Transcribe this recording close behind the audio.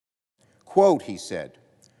Quote, he said,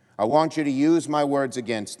 "I want you to use my words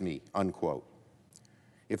against me," unquote.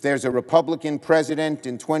 If there's a Republican president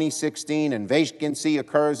in 2016 and vacancy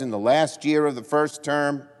occurs in the last year of the first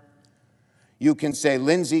term, you can say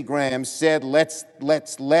Lindsey Graham said, let's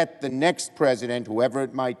let the next president, whoever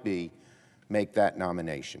it might be, make that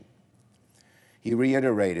nomination. He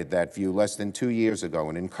reiterated that view less than 2 years ago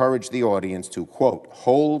and encouraged the audience to, quote,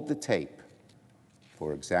 "hold the tape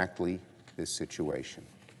for exactly this situation."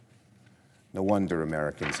 No wonder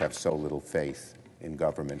Americans have so little faith in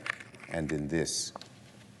government and in this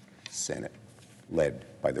Senate, led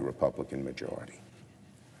by the Republican majority.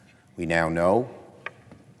 We now know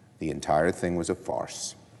the entire thing was a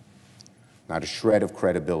farce. Not a shred of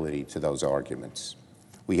credibility to those arguments.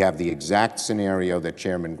 We have the exact scenario that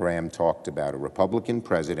Chairman Graham talked about, a Republican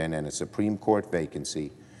president and a Supreme Court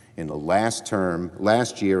vacancy in the last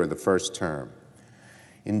year of the first term.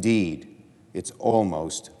 Indeed, it's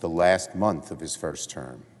almost the last month of his first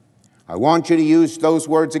term. "I want you to use those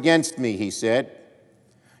words against me," he said.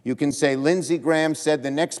 You can say Lindsey Graham said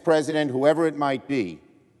the next president, whoever it might be,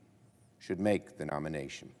 should make the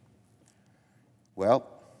nomination. Well,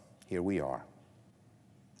 here we are.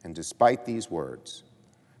 And despite these words,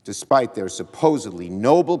 despite their supposedly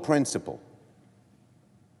noble principle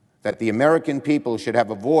that the American people should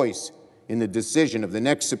have a voice in the decision of the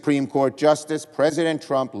next Supreme Court justice, President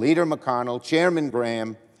Trump, Leader McConnell, Chairman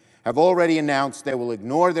Graham have already announced they will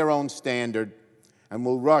ignore their own standard and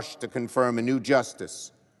will rush to confirm a new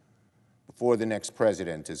justice before the next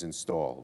president is installed.